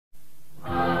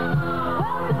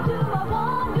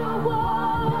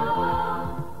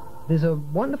There's a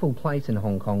wonderful place in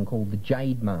Hong Kong called the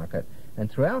Jade Market, and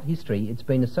throughout history it's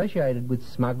been associated with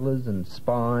smugglers and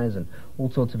spies and all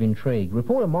sorts of intrigue.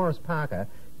 Reporter Morris Parker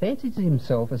fancies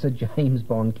himself as a James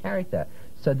Bond character,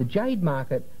 so the Jade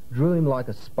Market drew him like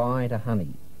a spy to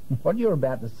honey. What you're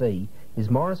about to see is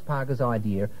Morris Parker's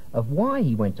idea of why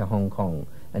he went to Hong Kong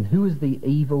and who is the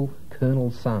evil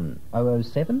Colonel's son.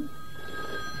 007?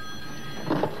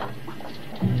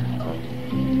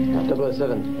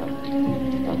 007.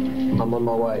 I'm on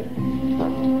my way.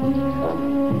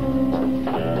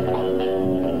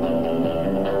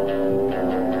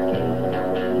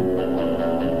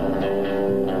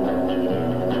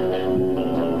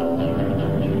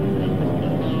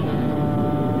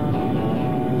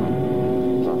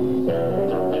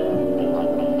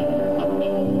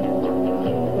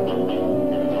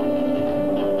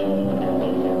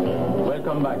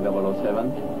 Welcome back,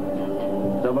 007.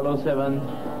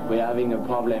 007, we're having a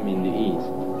problem in the east.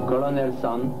 Colonel's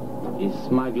son is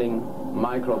smuggling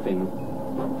microfilm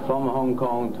from Hong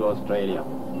Kong to Australia.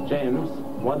 James,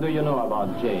 what do you know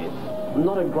about jade?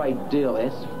 Not a great deal,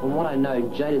 S. From what I know,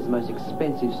 jade is the most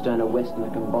expensive stone a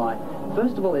Westerner can buy.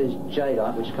 First of all, there's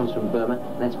jadeite, which comes from Burma,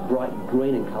 and that's bright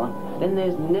green in colour. Then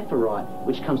there's nephrite,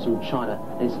 which comes from China,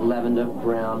 and it's lavender,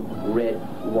 brown, red,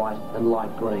 white, and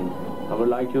light green. I would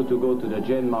like you to go to the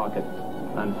jade market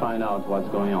and find out what's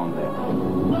going on there.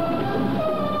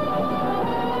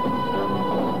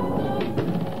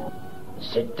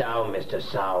 Sit down, Mr.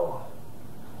 Sao.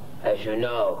 As you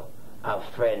know, our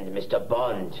friend Mr.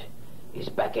 Bond is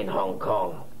back in Hong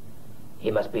Kong.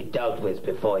 He must be dealt with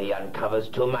before he uncovers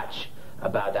too much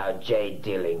about our jade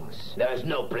dealings. There is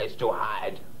no place to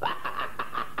hide.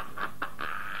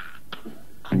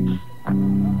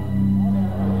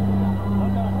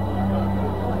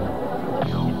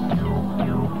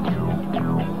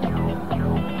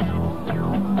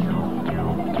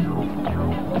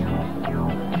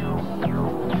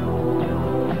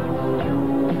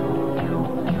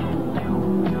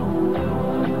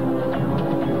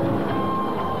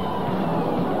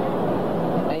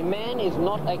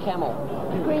 Not a camel.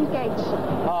 Green Gate.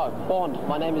 Oh, Bond.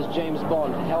 My name is James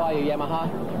Bond. How are you, Yamaha?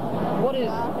 What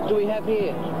do we have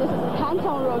here? This is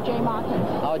Canton Road Jade Market.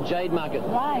 Oh, Jade Market.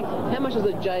 Right. How much does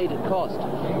a jade cost?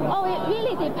 Oh, it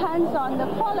really depends on the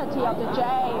quality of the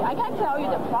jade. I can't tell you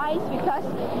the price because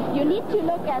you need to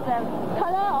look at the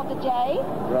color of the jade.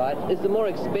 Right. Is the more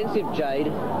expensive jade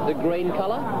the green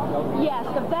color? Yes,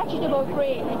 the vegetable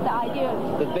green is the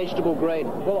ideal. The vegetable green.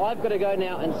 Well, I've got to go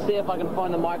now and see if I can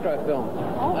find the microfilm.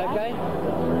 Oh, okay?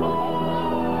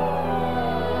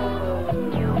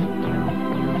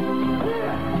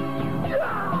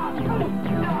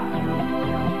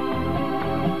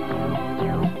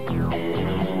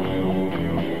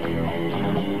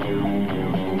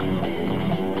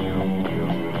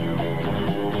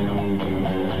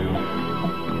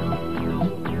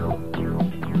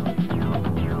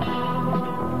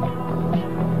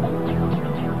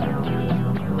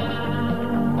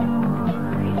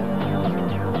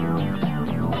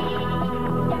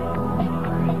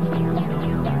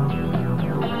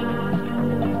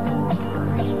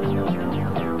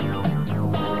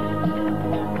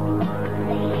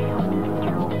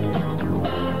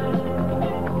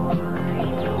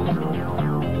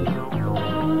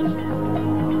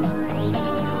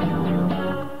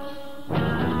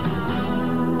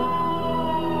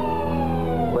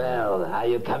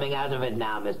 Coming out of it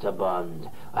now, Mr. Bond.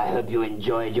 I hope you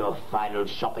enjoyed your final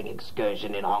shopping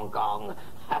excursion in Hong Kong.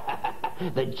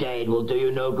 The jade will do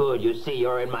you no good. You see,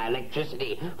 you're in my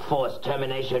electricity force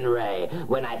termination ray.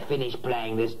 When I finish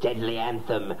playing this deadly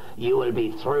anthem, you will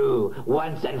be through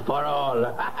once and for all.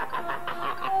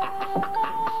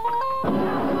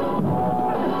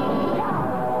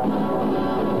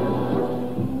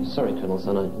 Sorry, Colonel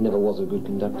Son, I never was a good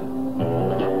conductor.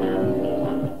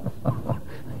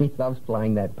 He loves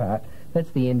playing that part. That's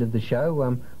the end of the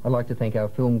show. I'd like to thank our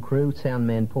film crew, sound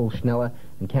man Paul Schneller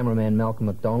and cameraman Malcolm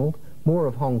MacDonald. More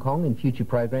of Hong Kong in future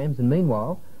programs, and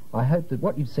meanwhile, I hope that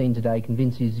what you've seen today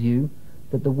convinces you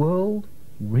that the world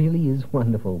really is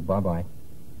wonderful. Bye-bye.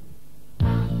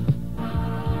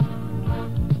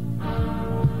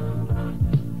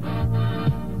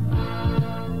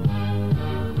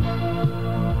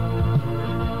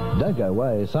 Don't go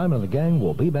away. Simon and the gang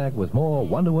will be back with more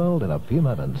Wonderworld in a few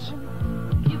moments.